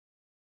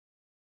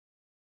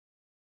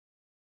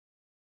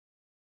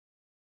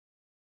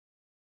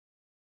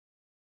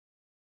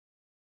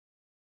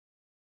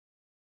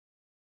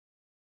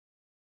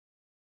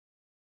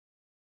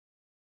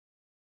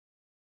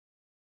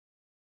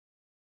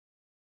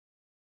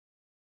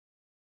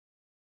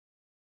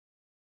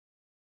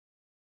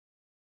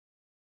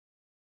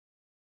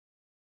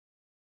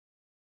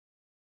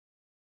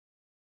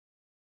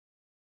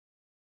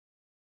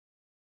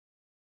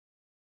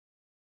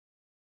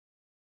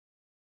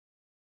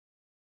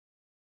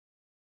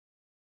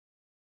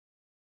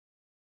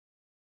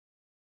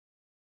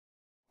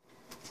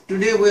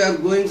Today we are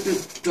going to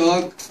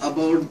talk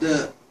about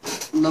the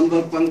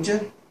lumbar puncture,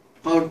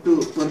 how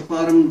to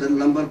perform the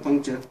lumbar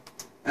puncture.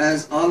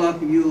 As all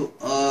of you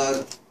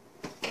are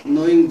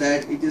knowing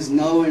that it is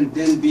now and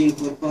then being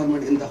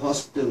performed in the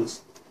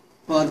hospitals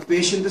for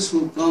patients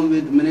who come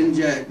with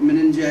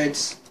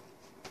meningitis,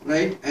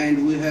 right?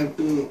 And we have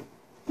to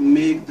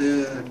make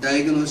the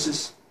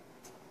diagnosis,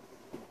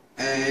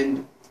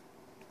 and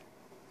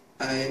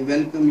I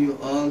welcome you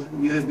all.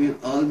 You have been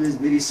always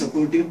very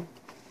supportive,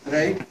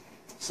 right?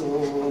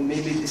 So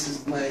maybe this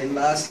is my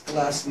last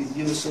class with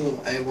you,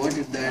 so I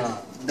wanted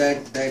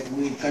that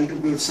we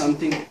contribute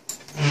something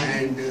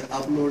and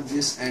upload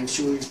this and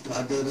show it to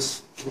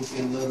others who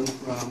can learn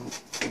from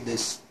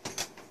this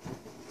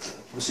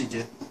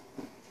procedure.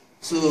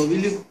 So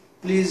will you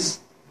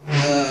please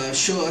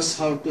show us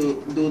how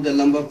to do the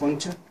lumbar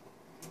puncture?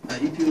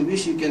 If you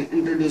wish, you can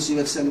introduce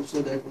yourself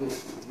so that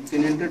you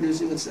can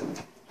introduce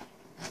yourself.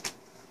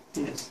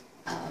 Yes.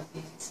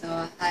 Okay.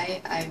 So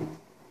hi, I'm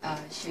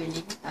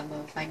Shirley. I'm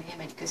a final year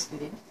medical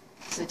student.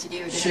 So today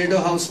we're going Shadow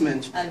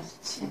housemanship.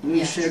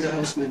 Yeah, shadow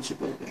housemanship.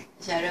 Okay.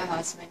 Shadow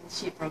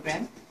housemanship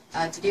program.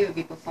 Today we'll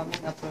be performing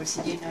a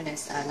procedure known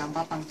as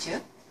lumbar puncture,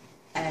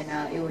 and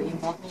it will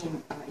involve me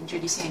in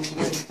introducing a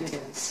needle into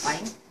the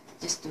spine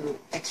just to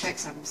extract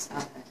some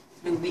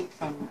fluid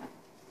from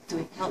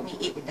to help me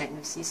aid the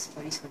diagnosis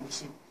for this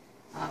condition.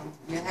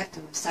 You'll have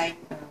to sign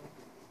a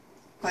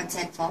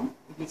consent form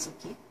if it's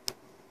okay.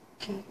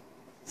 Okay.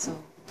 So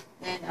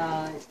then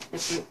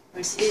the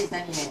procedure is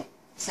done in a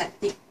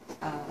septic,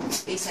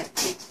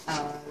 aseptic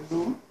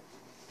room,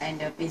 and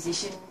the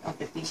position of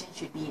the patient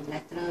should be in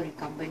lateral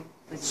recumbent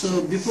position.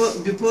 So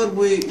before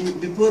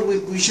we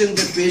position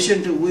the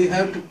patient, we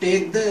have to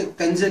take the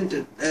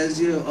consent. As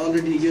you have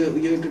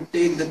to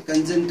take the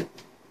consent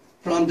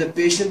from the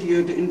patient. You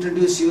have to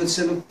introduce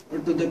yourself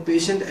to the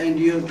patient, and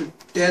you have to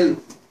tell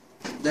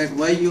that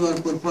why you are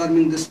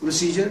performing this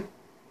procedure,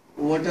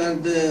 what are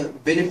the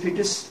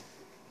benefits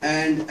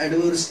and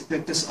adverse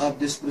effects of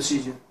this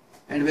procedure.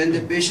 And when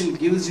the patient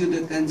gives you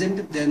the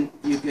consent, then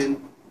you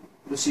can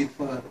proceed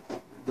for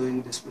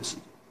doing this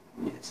procedure.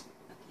 Yes.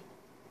 Okay.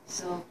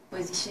 So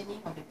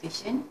positioning of the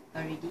patient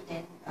already.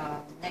 Then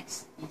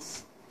next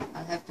is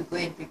I'll have to go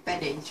and prepare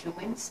the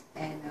instruments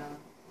and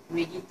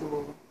ready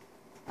to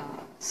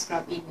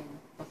scrub in and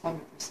perform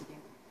the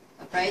procedure.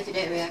 Prior to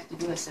that, we have to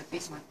do a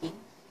surface marking,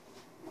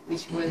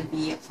 which will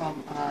be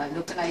from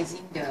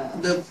localizing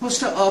the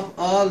first of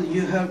all,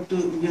 you have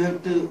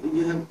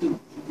to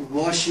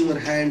wash your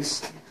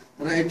hands,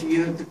 right?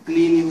 You have to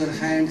clean your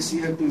hands.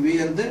 You have to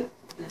wear the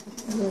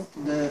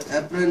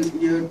apron.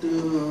 You have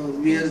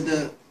to wear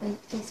the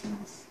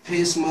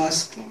face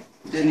mask.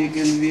 Then you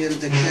can wear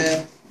the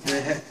cap,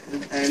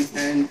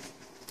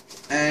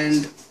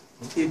 and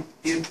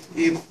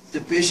if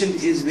the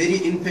patient is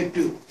very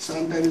infective,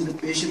 sometimes the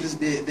patient is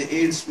the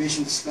AIDS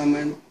patients come,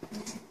 and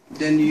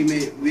then you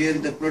may wear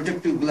the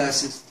protective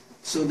glasses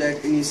so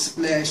that any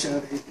splash or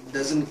it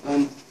doesn't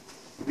come,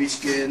 which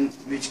can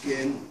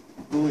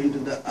go into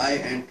the eye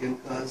and can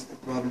cause the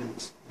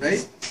problems,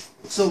 right?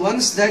 So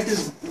once that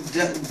is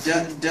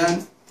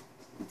done,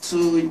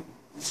 so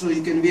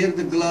you can wear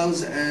the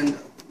gloves and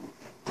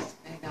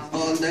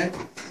all that.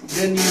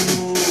 Then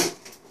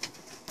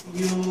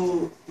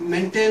you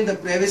maintain the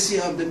privacy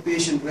of the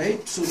patient,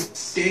 right? So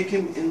take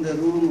him in the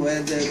room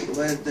where this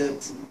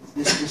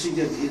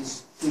procedure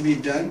is to be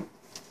done,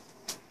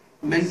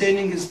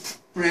 maintaining his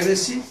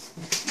privacy.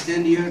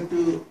 Then you have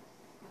to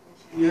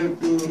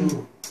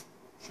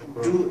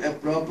do a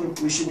proper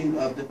cushioning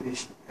of the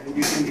patient. And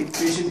you can, if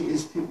patient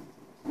is,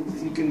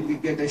 you can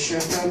get a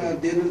chaperone, or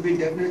there will be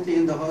definitely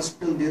in the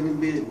hospital, there will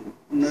be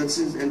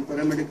nurses and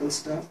paramedical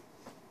staff,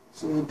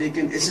 so they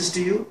can assist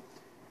you.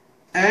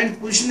 And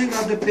cushioning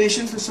of the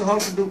patient, so how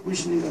to do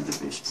cushioning of the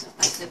patient? So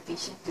ask the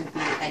patient to be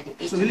at the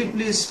edge. So will you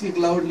please speak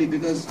loudly,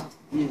 because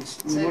yes.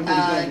 So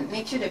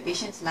make sure the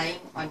patient is lying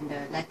on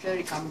the lateral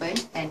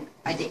recumbent and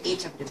at the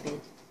edge of the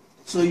bed.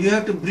 So you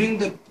have to bring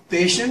the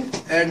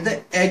patient at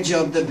the edge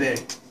of the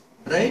bed,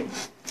 right?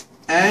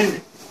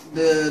 And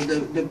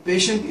the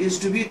patient is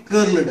to be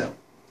curled up.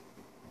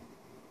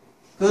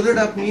 Curled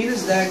up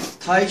means that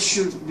thighs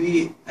should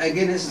be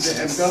against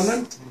the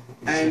abdomen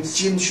and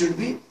chin should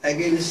be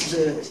against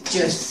the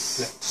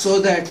chest,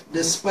 so that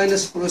the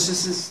spinous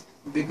processes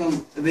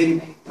become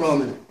very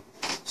prominent.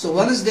 So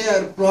once they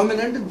are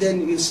prominent,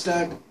 then you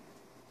start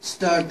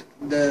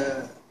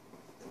the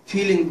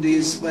feeling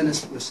these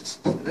spinous processes,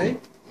 right?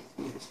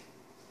 Yes.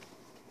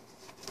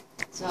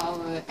 So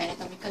our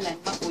anatomical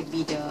landmark would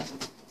be the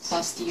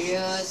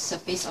posterior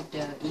surface of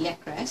the iliac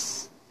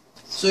crest.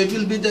 So it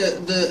will be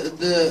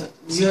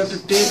you have to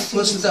take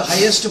first the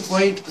highest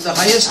point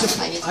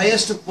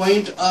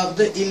of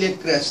the iliac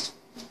crest.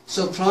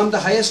 So from the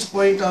highest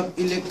point of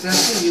iliac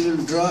crest, you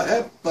will draw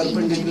a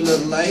perpendicular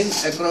line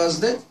across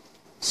the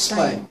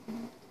spine.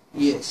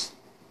 Yes.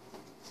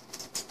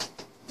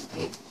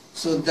 Okay.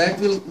 So that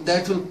will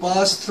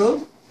pass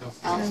through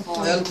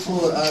L4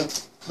 or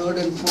third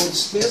and fourth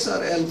space, or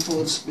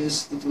L4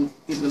 space.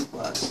 It will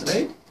pass,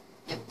 right?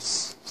 Yep.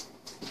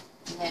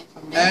 And then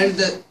from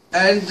there.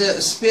 And the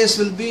space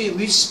will be,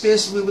 which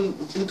space we will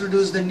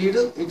introduce the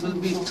needle? It will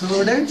be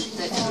third and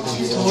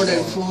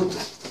fourth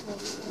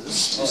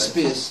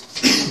space.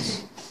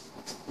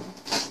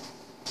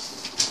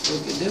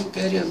 Okay, then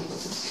carry on.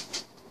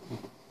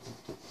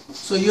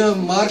 So you have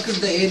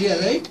marked the area,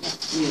 right?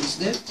 Yes,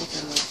 there. With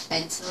a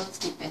pencil,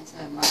 stick pencil,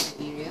 and mark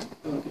the area.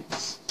 Okay.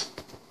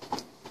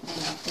 And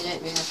after that,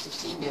 we have to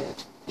clean the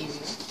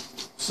area.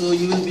 So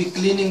you will be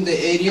cleaning the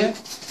area,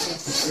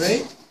 Yes.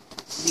 right?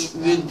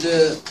 With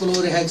the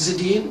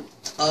chlorhexidine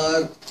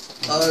or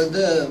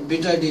the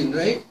betadine,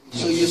 right?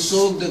 So you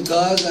soak the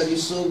gauze or you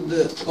soak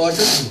the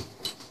cotton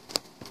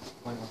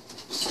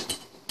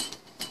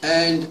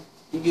and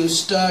you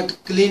start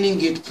cleaning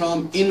it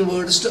from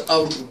inwards to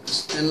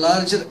outwards. And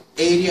larger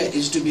area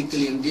is to be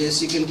cleaned.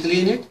 Yes, you can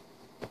clean it.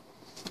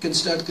 You can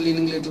start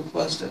cleaning a little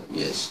faster.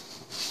 Yes.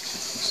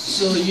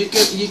 So you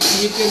can clean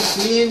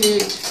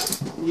it.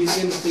 You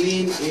can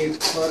clean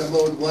it for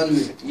about 1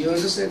 minute. You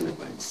understand my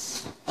point?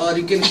 Or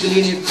you can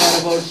clean it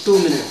for about 2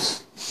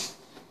 minutes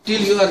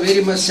till you are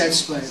very much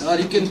satisfied. Or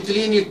you can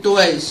clean it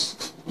twice.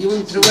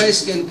 Even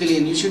thrice can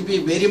clean. You should be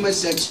very much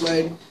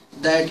satisfied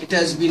that it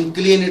has been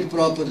cleaned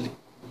properly.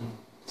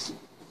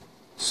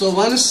 So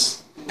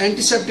once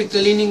antiseptic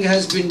cleaning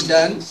has been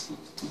done,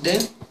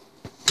 then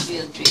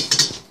We'll drape.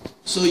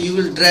 so you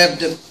will drape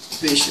the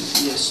patient.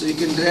 Yes, so you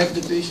can drape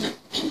the patient.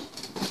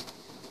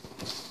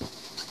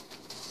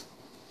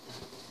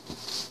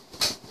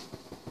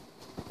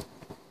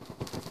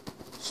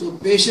 So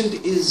patient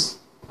is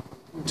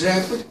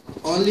draped,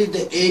 only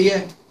the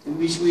area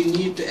which we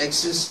need to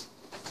access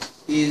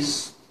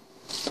is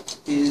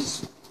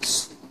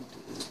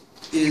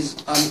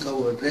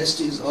uncovered. Rest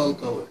is all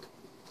covered.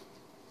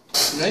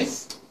 Right?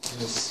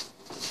 Yes.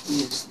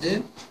 Yes.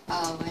 Then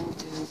When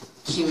to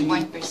So give you-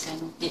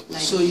 1%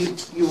 deadline. so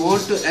you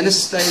want to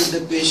anesthetize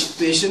the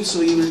patient,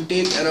 so you will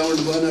take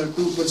around 1 or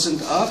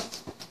 2% of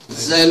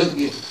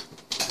xylocane,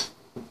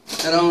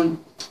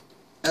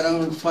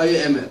 around 5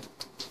 ml.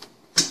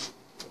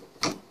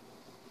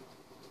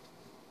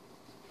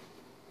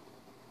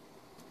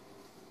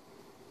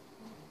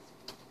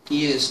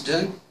 Yes,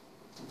 done.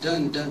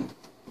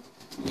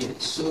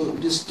 Yes, so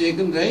it is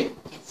taken, right?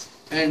 Yes.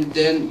 And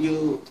then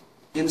you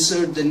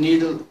insert the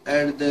needle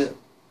at the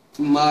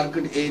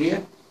marked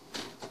area,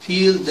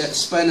 feel the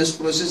spinous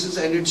processes,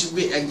 and it should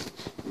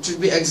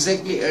be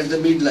exactly at the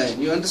midline.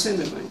 You understand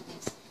my point?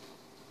 Yes.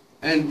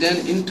 And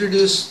then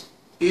introduce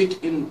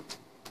it in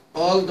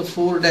all the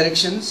 4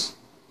 directions.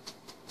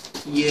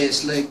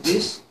 Yes, like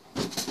this.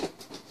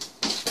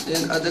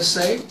 Then other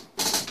side,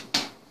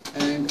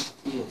 and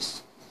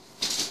yes.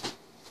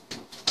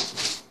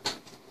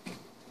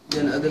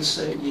 Then other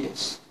side,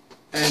 yes.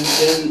 And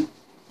then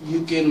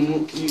you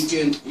can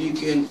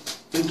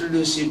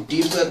introduce it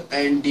deeper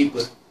and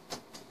deeper.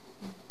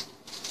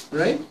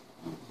 Right?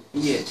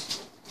 Yes.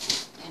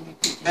 And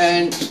repeat.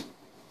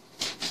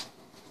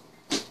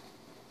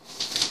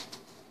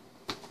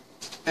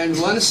 And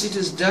once it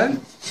is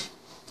done,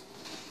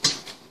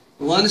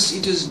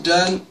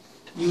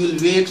 you will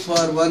wait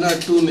for 1 or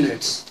 2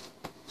 minutes.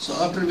 So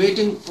after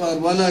waiting for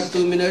 1 or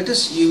 2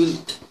 minutes, you will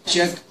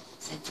check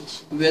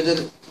Sensation. whether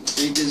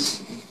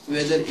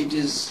it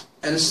is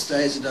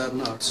anesthetized or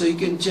not. So you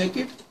can check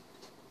it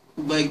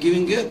by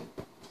giving a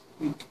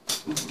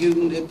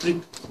prick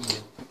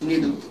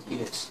needle.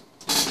 Yes.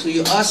 So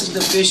you ask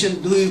the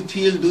patient, do you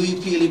feel?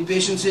 If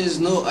patient says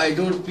no, I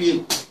don't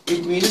feel,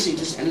 it means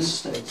it is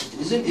anesthetized.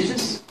 Isn't it?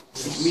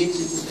 It means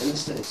it is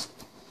anesthetized.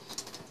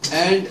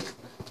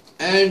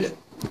 And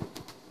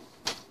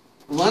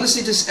once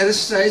it is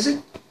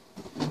anesthetized,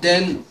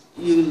 then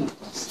you will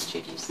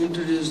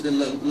introduce the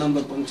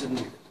lumbar puncture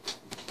needle.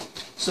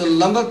 So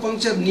lumbar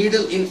puncture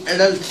needle in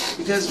adult,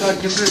 it has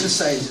got different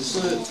sizes.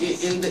 So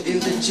in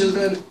the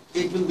children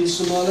it will be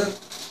smaller,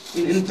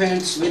 in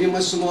infants very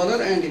much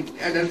smaller, and in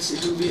adults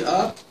it will be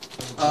a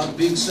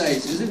big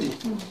size, isn't it?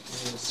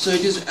 So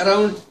it is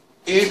around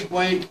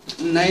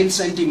 8.9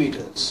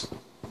 centimeters,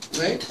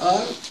 right?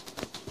 Or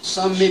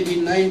some may be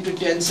 9 to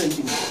 10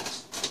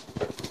 centimeters,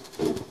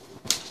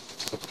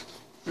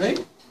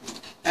 right?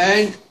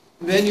 And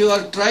when you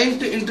are trying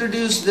to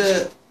introduce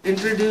the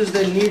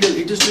needle,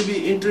 it is to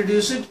be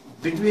introduced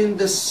between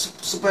the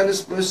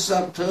spinous process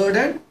of 3rd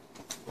and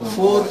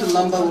 4th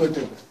lumbar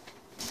vertebra.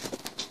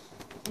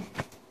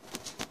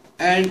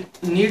 And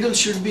needle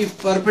should be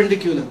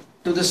perpendicular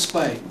to the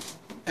spine,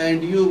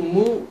 and you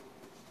move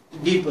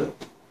deeper,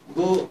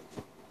 go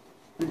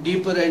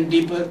deeper and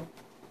deeper.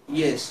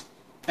 Yes.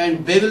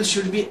 And bevel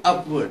should be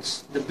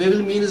upwards. The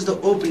bevel means the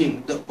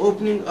opening. The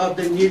opening of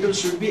the needle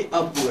should be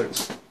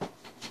upwards.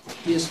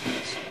 Yes,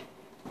 please.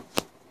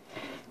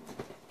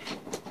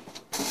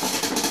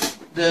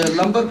 The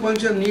lumbar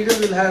puncture needle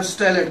will have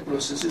stylet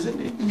process, isn't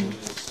it?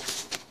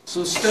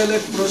 So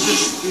stylet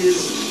process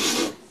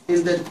is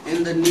in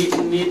the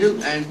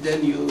needle, and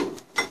then you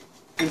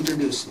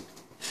introduce it.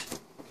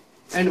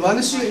 And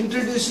once you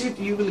introduce it,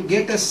 you will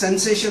get a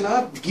sensation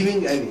of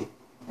giving away.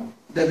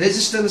 The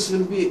resistance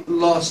will be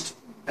lost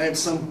at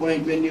some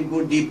point when you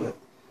go deeper.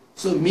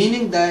 So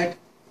meaning that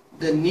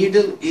the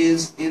needle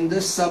is in the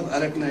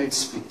subarachnoid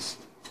space.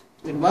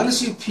 And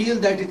once you feel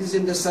that it is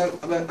in the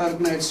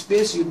subarachnoid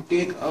space, you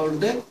take out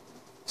the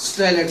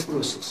stylet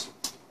process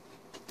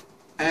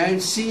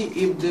and see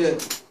if the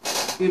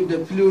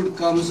fluid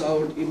comes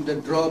out, if the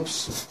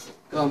drops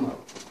come out.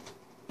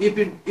 If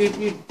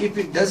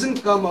it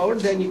doesn't come out,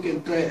 then you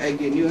can try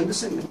again. You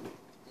understand me?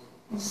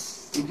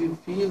 If you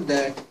feel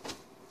that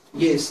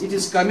yes, it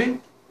is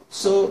coming,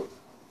 so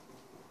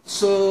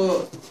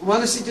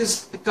once it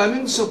is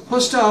coming, so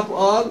first of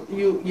all,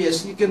 you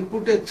can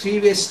put a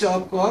 3-way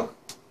stopcock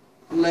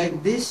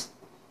like this,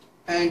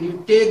 and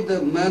you take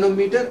the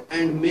manometer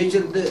and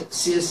measure the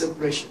CSF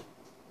pressure.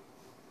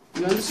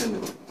 You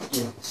understand me?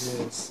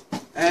 Yes.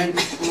 And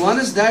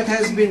once that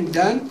has been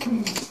done,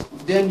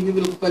 then you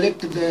will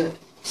collect the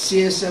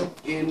CSF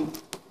in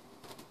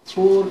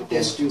 4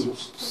 test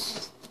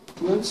tubes.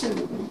 You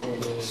understand?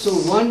 So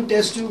one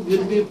test tube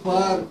will be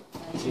for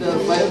the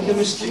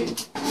biochemistry,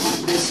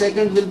 the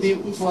second will be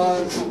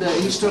for the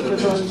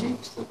histopathology,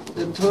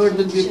 the third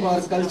will be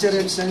for culture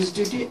and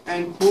sensitivity,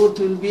 and fourth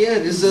will be a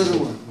reserve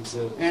one.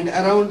 And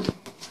around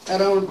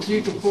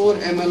 3 to 4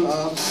 ml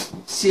of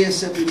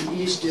CSF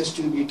in each test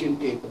tube you can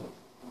take out.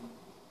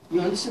 You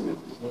understand?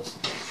 Yes.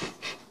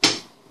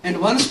 And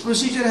once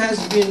procedure has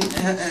been,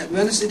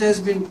 once it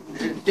has been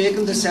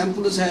taken, the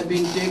samples have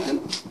been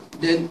taken,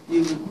 then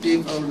you will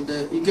take out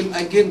the, you can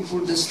again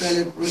put the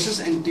stylet process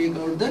and take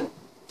out the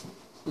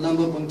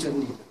lumbar puncture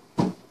needle.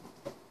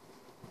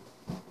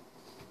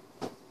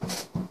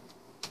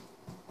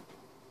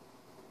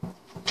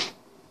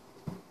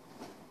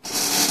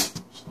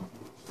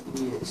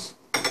 Yes.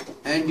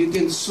 And you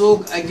can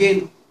soak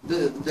again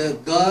the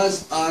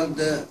gauze or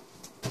the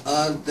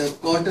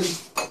cotton,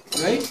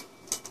 right?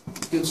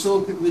 You can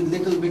soak it with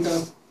little bit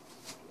of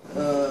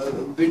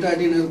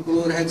beta-adenyl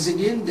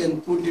chlorhexidine, then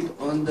put it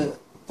on the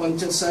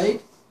puncture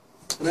site,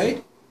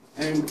 right?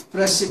 And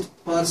press it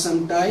for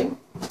some time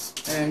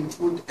and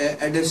put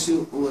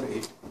adhesive over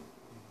it.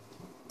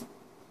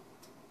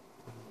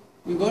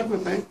 You got my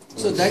point?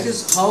 So that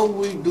is how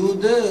we do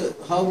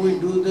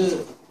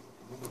the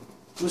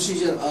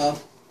procedure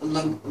of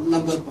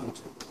lumbar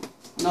puncture.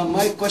 Now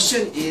my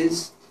question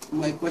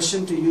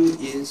to you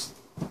is,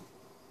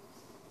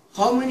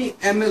 how many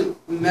ml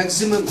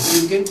maximum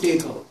you can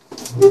take out?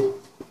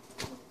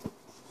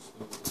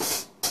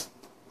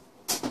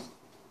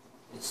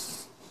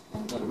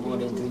 More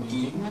than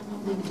 20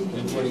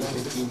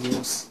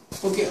 mils.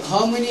 Okay,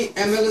 how many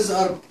mLs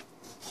are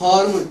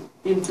formed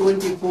in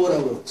 24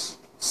 hours?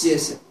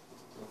 CSF.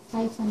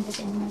 500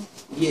 ml.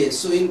 Yes,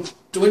 so in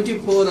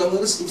 24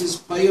 hours it is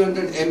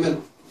 500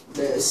 ml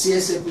the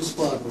CSF is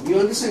formed. You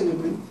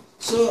understand me?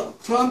 So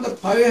from the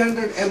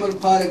 500 ml,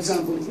 for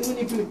example, even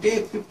if you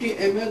take 50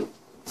 ml,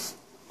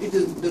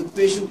 the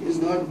patient is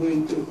not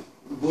going to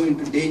go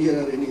into danger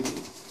or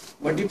anything.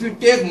 But if you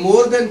take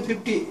more than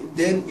 50,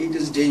 then it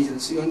is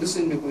dangerous. You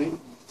understand my point?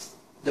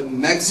 The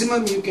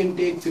maximum you can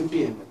take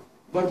 50 ml.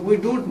 But we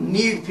don't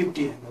need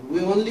 50 ml.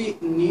 We only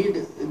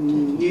need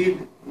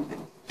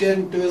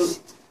 10, 12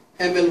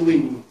 ml we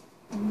need.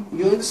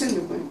 You understand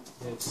the point?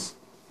 Yes.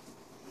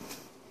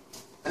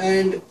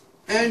 And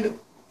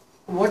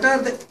what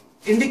are the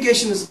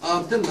indications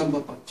of the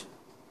lumbar puncture?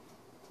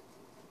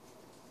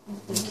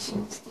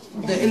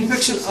 The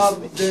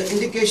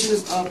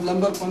indications of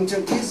lumbar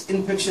puncture is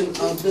infection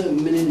of the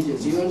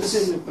meninges. You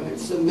understand my point?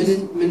 So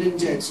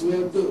meningitis. We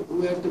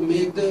have to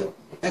make the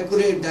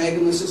accurate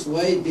diagnosis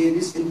why there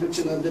is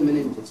infection of the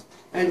meninges.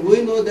 And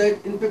we know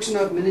that infection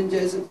of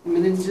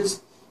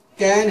meninges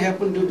can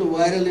happen due to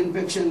viral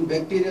infection,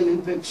 bacterial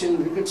infection,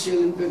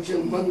 rickettsial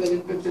infection, fungal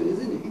infection,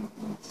 isn't it?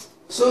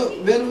 So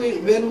when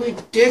we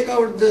take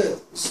out the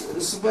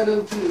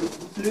spinal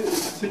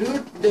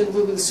fluid, then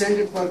we will send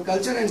it for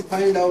culture and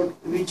find out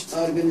which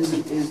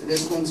organism is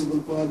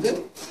responsible for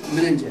the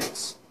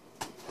meningitis.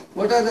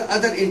 What are the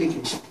other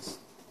indications?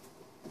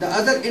 The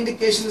other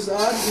indications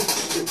are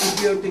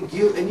if you have to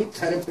give any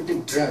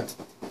therapeutic drug.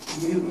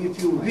 If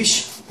you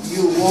wish,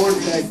 you want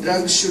that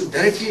drug should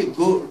directly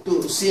go to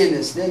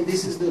CNS, then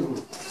this is the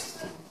route.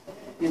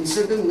 In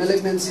certain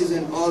malignancies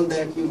and all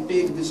that, you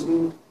take this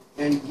route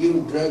and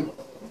give drug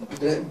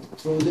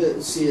through the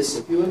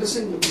CSF. You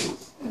understand me?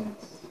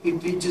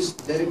 It reaches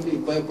directly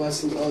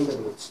bypassing all the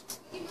roads.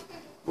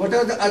 What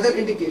are the other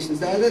indications?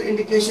 The other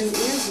indication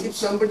is if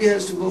somebody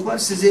has to go for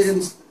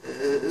cesarean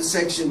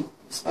section,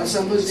 or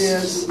somebody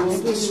has to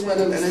go to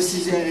spinal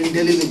anesthesia and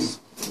delivery,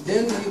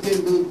 then you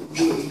can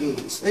do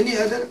this. Any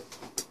other?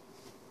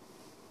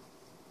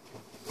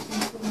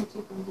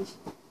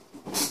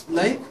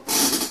 Like?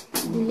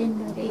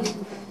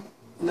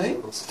 Like?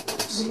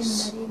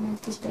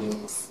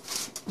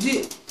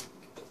 Gee,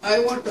 I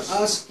want to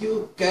ask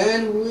you,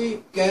 can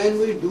we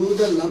do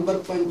the lumbar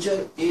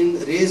puncture in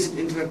raised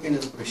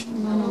intracranial pressure?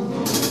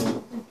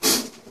 No.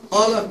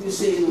 All of you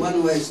say in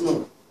one voice,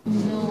 no.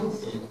 No.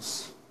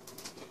 Yes.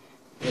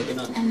 They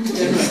cannot.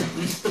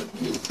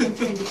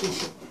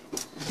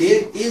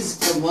 There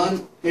is a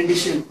one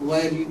condition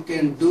where you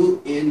can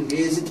do in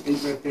raised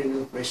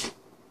intracranial pressure.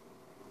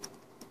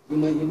 You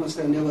must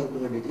have never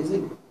heard it,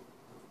 isn't it?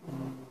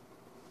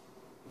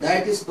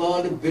 That is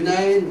called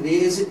benign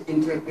raised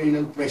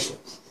intracranial pressure.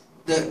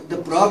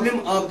 The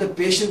problem of the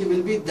patient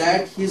will be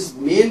that his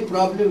main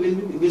problem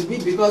will be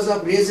because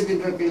of raised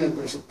intracranial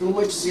pressure. Too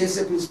much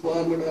CSF is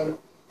formed or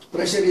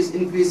pressure is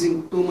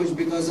increasing too much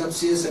because of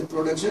CSF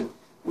production.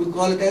 We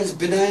call it as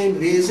benign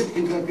raised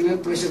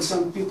intracranial pressure.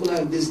 Some people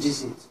have this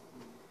disease.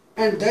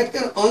 And that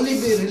can only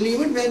be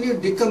relieved when you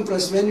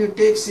decompress, when you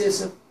take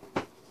CSF,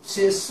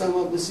 some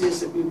of the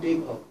CSF you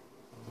take out.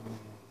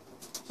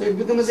 So it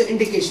becomes an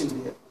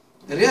indication there.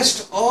 The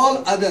rest,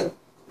 all other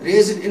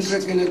raised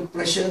intracranial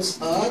pressures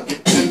are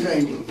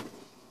contraindicated.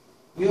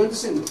 You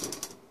understand?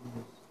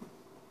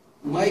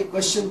 My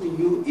question to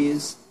you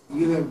is,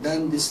 you have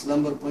done this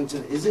lumbar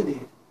puncture, isn't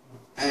it?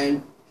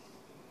 And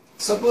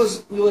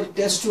suppose your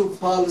test tube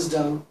falls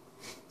down,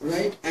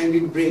 right, and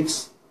it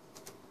breaks.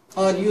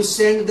 Or you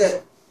send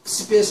the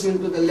specimen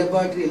to the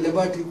laboratory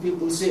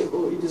people say,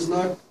 oh, it is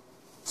not,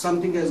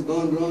 something has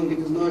gone wrong, it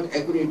is not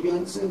accurate. You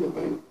understand the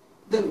point?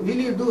 Then will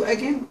you do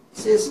again?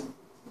 Says,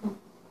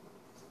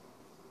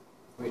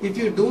 if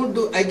you don't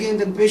do again,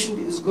 then patient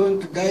is going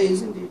to die,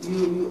 isn't it?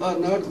 You are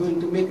not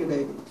going to make a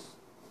diagnosis.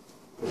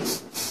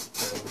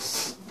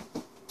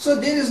 So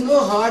there is no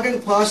hard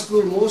and fast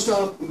rule. Most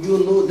of you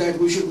know that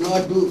we should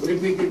not do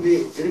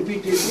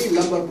repeatedly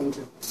lumbar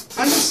puncture.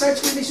 Under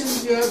such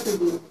conditions you have to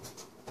do.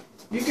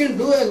 You can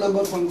do a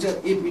lumbar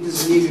puncture if it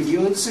is needed.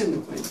 You understand the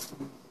point?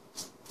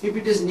 If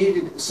it is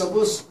needed,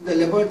 suppose the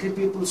laboratory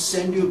people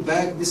send you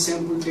back the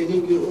sample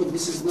telling you, oh,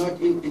 this is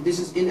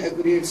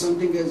inaccurate,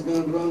 something has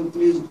gone wrong,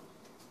 please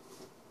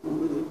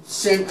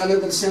send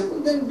another sample,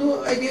 then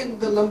do again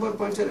the lumbar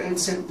puncture and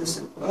send the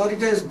sample. Or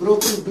it has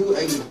broken, do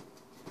again.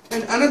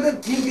 And another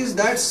thing is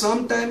that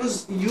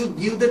sometimes you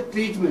give the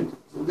treatment.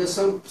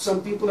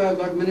 Some people have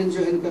got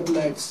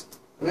meningoencephalitis,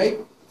 right?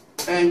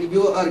 And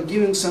you are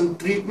giving some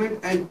treatment,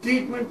 and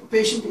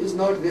patient is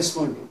not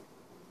responding.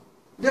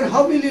 Then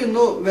how will you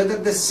know whether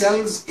the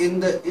cells in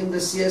the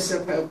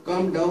CSF have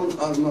come down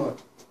or not?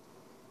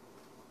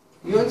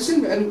 You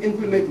understand? And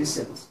inflammatory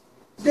cells.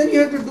 Then you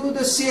have to do the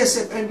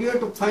CSF, and you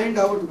have to find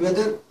out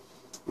whether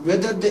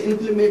the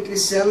inflammatory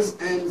cells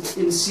and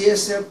in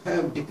CSF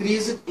have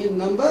decreased in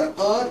number,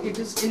 or it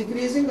is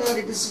increasing, or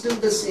it is still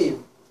the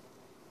same.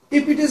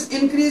 If it is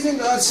increasing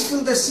or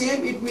still the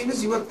same, it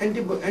means your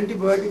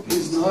antibiotic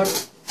is not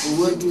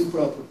working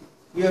properly.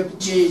 You have to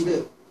change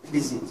the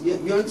disease.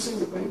 You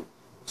understand the point?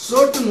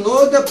 So to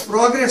know the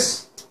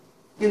progress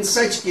in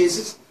such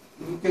cases,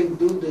 you can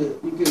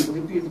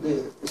repeat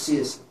the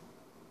CSF.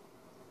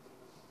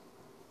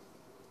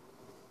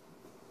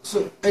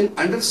 So, and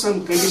under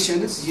some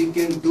conditions you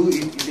can do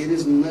it. There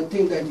is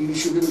nothing that you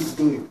shouldn't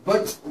do it.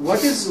 But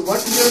what you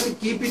have to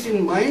keep it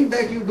in mind,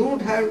 that you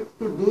don't have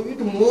to do it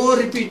more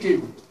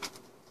repeatedly.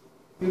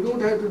 You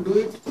don't have to do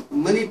it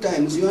many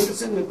times. You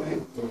understand my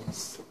point?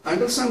 Yes.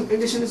 Under some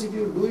conditions, if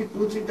you do it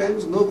 2-3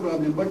 times, no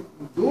problem. But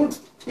don't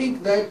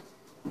think that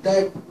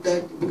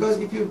because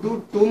if you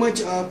do too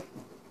much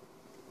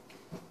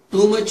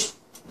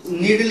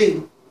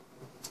needling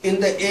in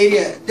the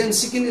area, then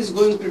skin is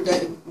going to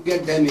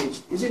get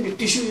damaged, isn't it?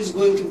 Tissue is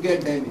going to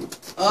get damaged,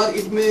 or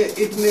it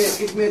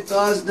may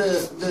cause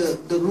the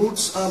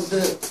roots of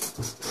the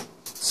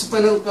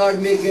spinal cord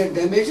may get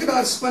damaged,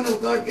 or spinal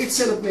cord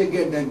itself may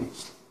get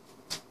damaged.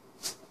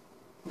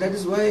 That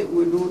is why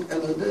we don't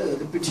allow the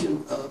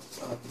repetition of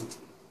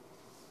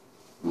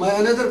My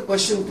another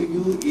question to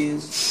you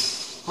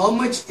is, how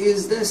much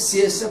is the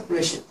CSF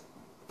pressure?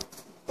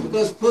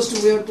 Because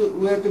first we have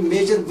to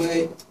measure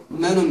by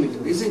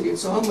manometer, isn't it?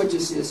 So how much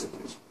is CSF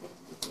pressure?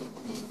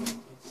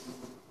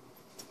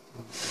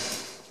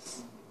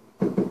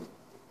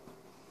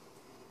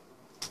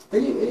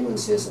 Anyone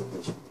CSF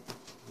pressure?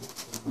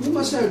 You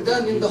must have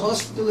done in the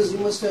hospitals. You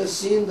must have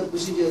seen the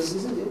procedures,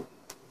 isn't it?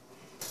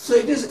 So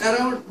it is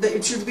around.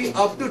 It should be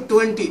up to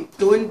 20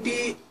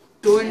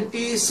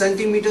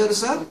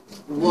 centimeters of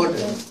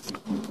water.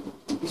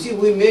 You see,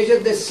 we measure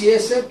the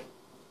CSF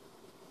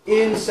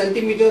in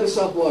centimeters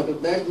of water.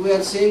 That we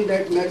are saying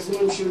that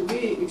maximum should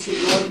be, it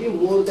should not be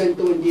more than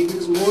 20. If it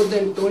is more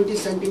than 20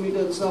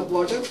 centimeters of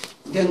water,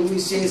 then we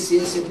say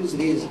CSF is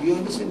raised. Do you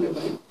understand the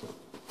point?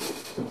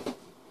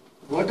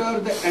 What are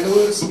the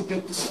adverse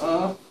effects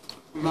of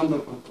lumbar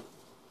puncture?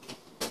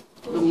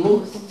 The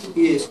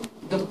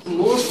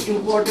most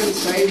important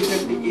side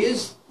effect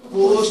is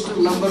post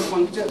lumbar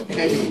puncture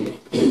headache,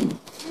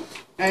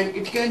 and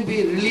it can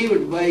be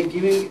relieved by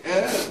giving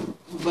a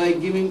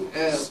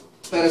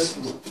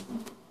paracetamol.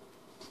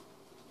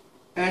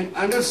 And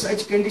under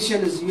such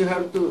conditions, you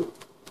have to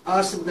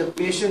ask the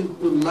patient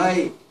to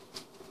lie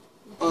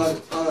or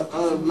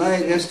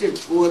lie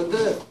rested over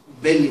the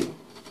belly.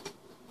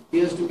 He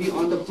has to be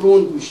on the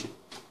prone position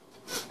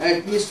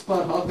at least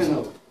for half an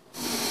hour,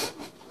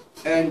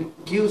 and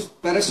gives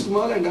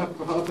paracetamol, and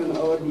after half an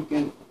hour he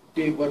can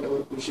take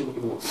whatever position he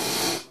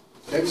wants.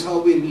 That is how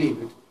we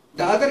relieve it.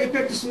 The other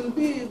effects will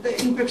be the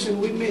infection.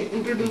 We may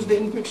introduce the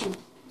infection.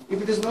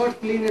 If it is not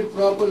cleaned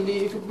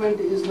properly, equipment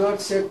is not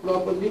set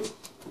properly,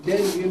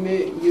 then you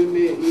may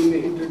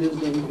introduce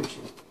the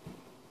infection.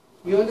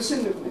 You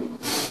understand that?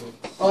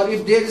 or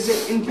if there is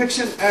an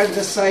infection at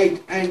the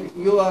site and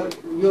you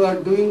are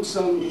doing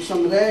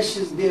some rash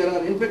is there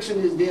or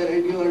infection is there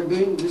and you are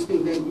doing this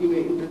thing, then you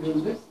may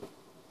introduce the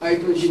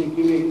iatrogenic,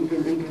 you may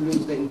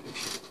introduce the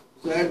infection.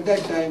 So at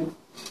that time,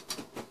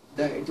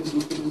 it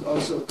is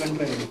also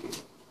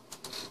contraindicated.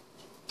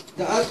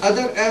 The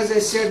other, as I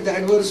said, the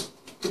adverse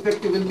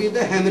effect will be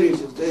the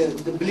hemorrhages,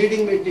 the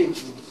bleeding may take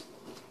place,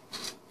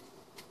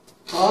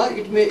 or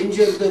it may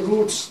injure the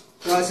roots,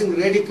 causing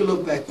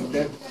radiculopathy,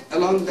 that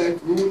along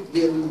that root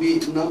there will be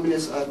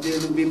numbness or there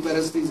will be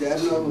paresthesia,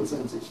 abnormal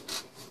sensation,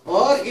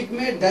 or it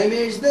may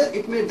damage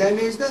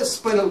the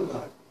spinal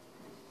cord.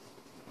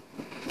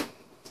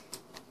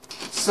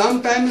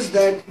 Sometimes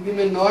that we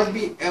may not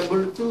be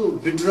able to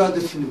withdraw the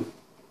fluid,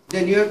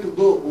 then you have to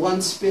go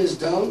one space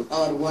down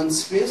or one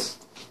space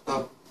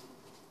up.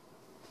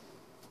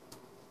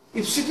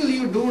 If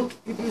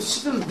you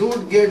still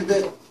don't get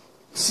the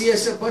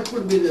CSF, what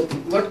could be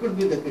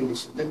the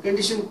condition? The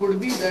condition could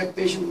be that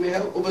patient may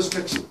have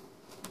obstruction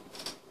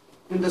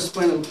in the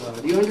spinal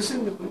cord. You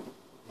understand the point?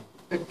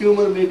 A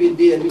tumor may be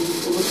there which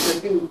is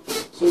obstructing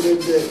so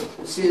that the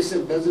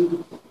CSF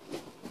doesn't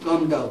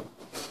come down.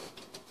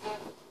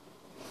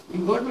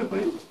 You got my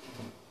point?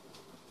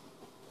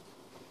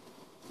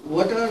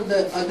 What are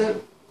the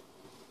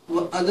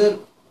other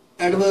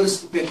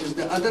adverse effects?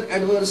 The other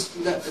adverse,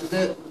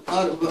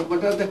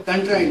 what are the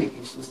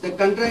contraindications? The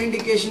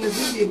contraindication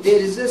is if there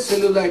is a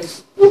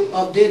cellulitis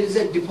or there is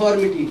a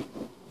deformity.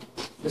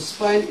 The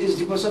spine is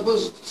deformed.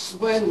 Suppose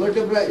spine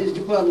vertebra is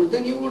deformed,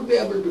 then you won't be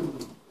able to do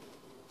it.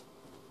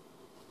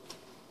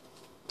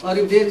 Or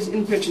if there is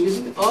infection,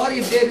 or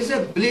if there is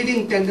a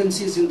bleeding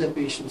tendencies in the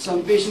patient.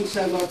 Some patients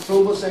have got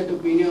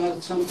thrombocytopenia,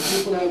 or some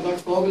people have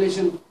got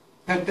coagulation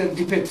factor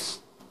defects.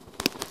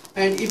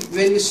 And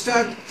when you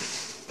start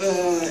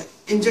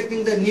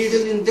injecting the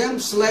needle in them,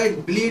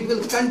 slight bleed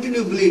will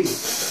continue bleeding,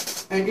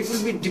 and it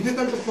will be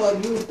difficult for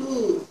you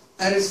to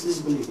arrest this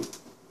bleeding.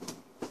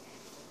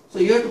 So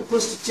you have to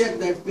first check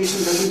that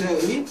patient doesn't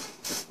have any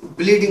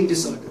bleeding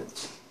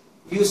disorders.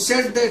 You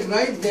set that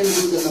right, then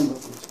do the lumbar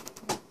puncture.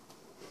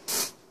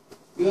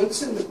 You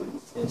understand the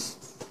point? Yes.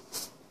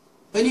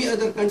 Any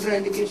other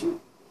contraindication?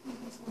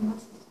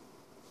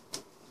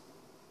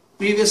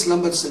 Previous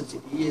lumbar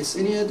surgery. Yes.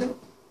 Any other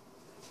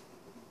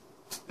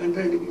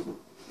contraindication?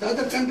 The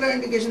other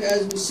contraindication,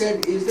 as we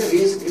said, is the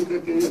raised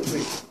intracranial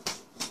pressure.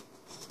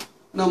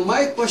 Now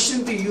my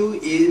question to you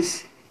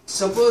is,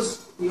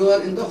 suppose you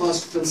are in the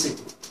hospital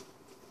setting.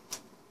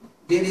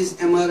 There is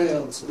MRI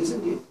also,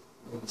 isn't it?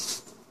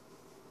 Yes.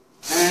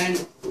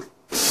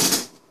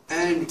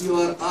 And you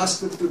are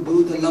asked to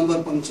do the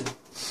lumbar puncture.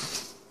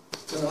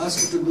 You are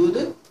asked to do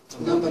the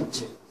lumbar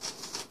puncture.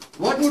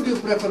 What would you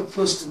prefer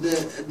first, the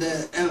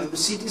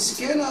CT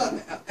scan or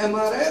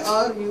MRI,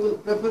 or you will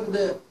prefer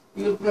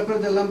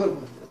the lumbar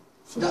puncture?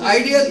 The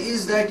ideal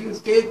is that you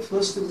take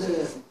first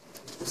the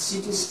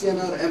CT scan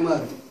or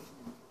MRI.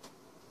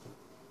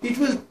 It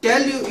will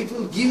tell you, it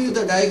will give you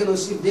the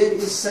diagnosis if there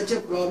is such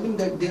a problem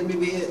that there may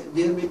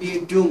be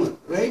a tumor,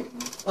 right?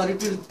 Or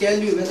it will tell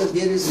you whether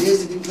there is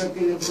raised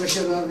intracranial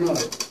pressure or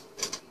not.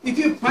 If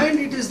you find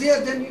it is there,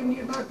 then you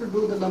need not to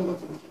do the lumbar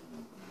puncture,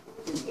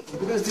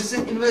 because this is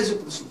an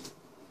invasive procedure.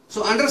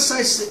 So under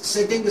such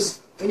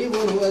settings,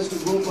 anyone who has to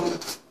go for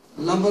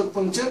lumbar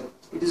puncture,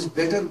 it is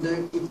better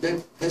that if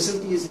that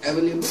facility is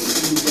available,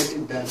 you get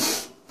it done,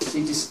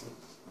 CT scan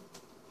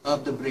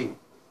of the brain.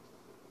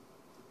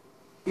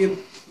 If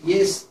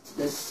yes,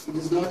 that it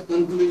is not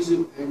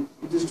conclusive and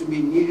it is to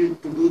be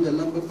needed to do the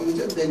lumbar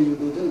puncture, then you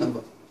do the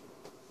lumbar puncture.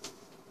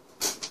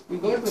 You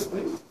got my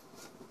point?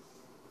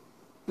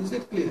 Is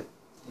that clear?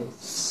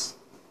 Yes.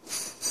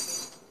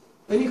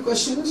 Any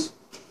questions?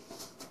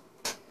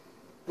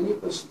 Any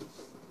questions?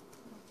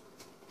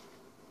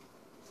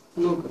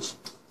 No questions.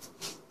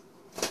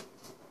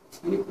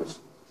 Any questions?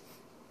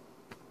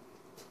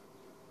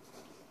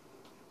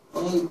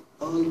 All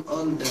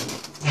done.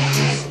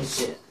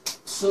 Okay.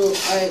 So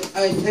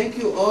I thank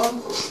you all,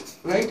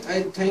 right?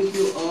 I thank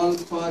you all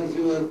for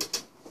your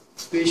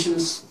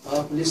patience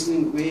of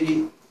listening.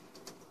 You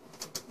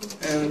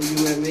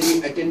were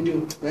very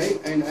attentive, right?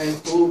 And I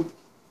hope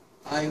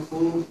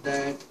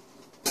that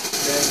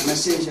that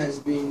message has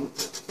been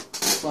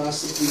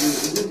passed to you,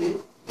 isn't it?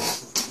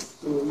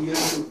 So you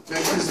have to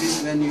practice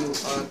this when you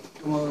are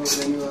tomorrow,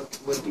 when you are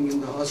working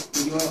in the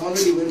hospital. You are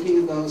already working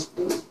in the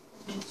hospital,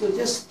 so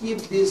just keep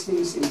these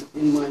things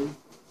in mind,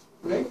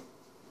 right?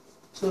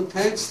 So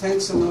thanks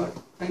a lot.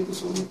 Thank you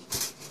so much.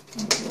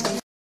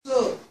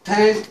 So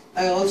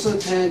I also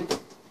thank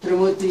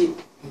Trimoti,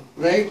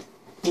 right?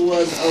 Who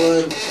was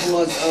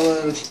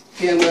our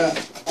camera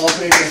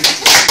operator.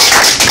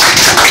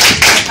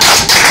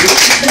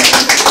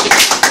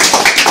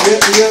 You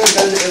have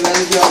done a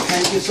well job.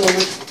 Thank you so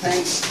much.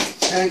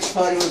 Thanks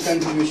for your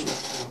contribution.